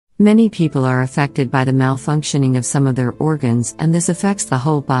Many people are affected by the malfunctioning of some of their organs, and this affects the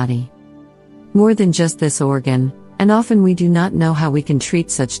whole body. More than just this organ, and often we do not know how we can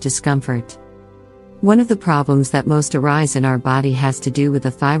treat such discomfort. One of the problems that most arise in our body has to do with the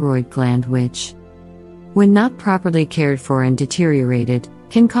thyroid gland, which, when not properly cared for and deteriorated,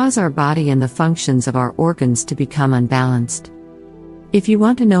 can cause our body and the functions of our organs to become unbalanced. If you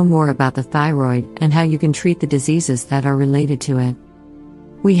want to know more about the thyroid and how you can treat the diseases that are related to it,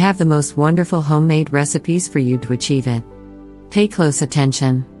 we have the most wonderful homemade recipes for you to achieve it. Pay close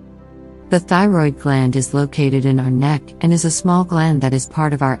attention. The thyroid gland is located in our neck and is a small gland that is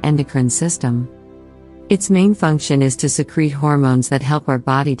part of our endocrine system. Its main function is to secrete hormones that help our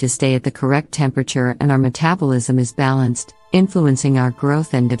body to stay at the correct temperature and our metabolism is balanced, influencing our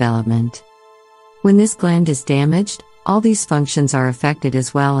growth and development. When this gland is damaged, all these functions are affected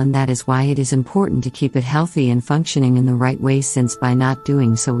as well, and that is why it is important to keep it healthy and functioning in the right way, since by not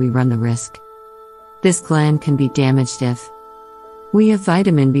doing so we run the risk. This gland can be damaged if we have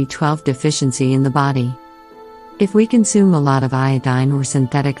vitamin B12 deficiency in the body, if we consume a lot of iodine or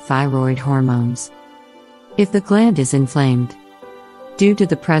synthetic thyroid hormones, if the gland is inflamed due to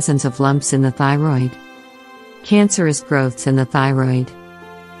the presence of lumps in the thyroid, cancerous growths in the thyroid.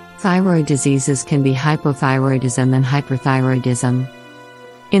 Thyroid diseases can be hypothyroidism and hyperthyroidism.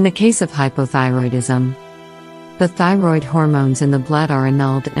 In the case of hypothyroidism, the thyroid hormones in the blood are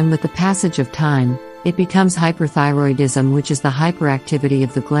annulled, and with the passage of time, it becomes hyperthyroidism, which is the hyperactivity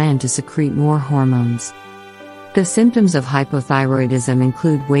of the gland to secrete more hormones. The symptoms of hypothyroidism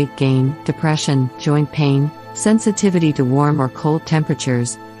include weight gain, depression, joint pain, sensitivity to warm or cold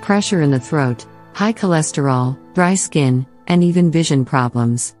temperatures, pressure in the throat, high cholesterol, dry skin, and even vision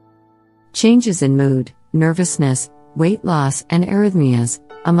problems. Changes in mood, nervousness, weight loss, and arrhythmias,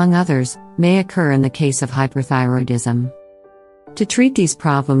 among others, may occur in the case of hyperthyroidism. To treat these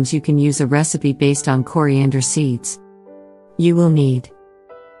problems, you can use a recipe based on coriander seeds. You will need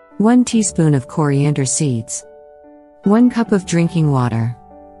 1 teaspoon of coriander seeds, 1 cup of drinking water,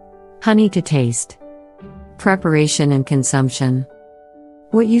 honey to taste. Preparation and consumption.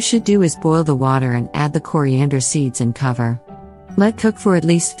 What you should do is boil the water and add the coriander seeds and cover. Let cook for at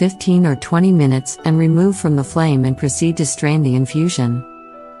least 15 or 20 minutes and remove from the flame and proceed to strain the infusion.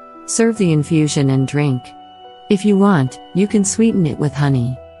 Serve the infusion and drink. If you want, you can sweeten it with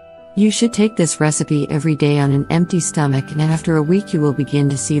honey. You should take this recipe every day on an empty stomach, and after a week you will begin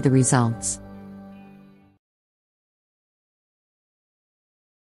to see the results.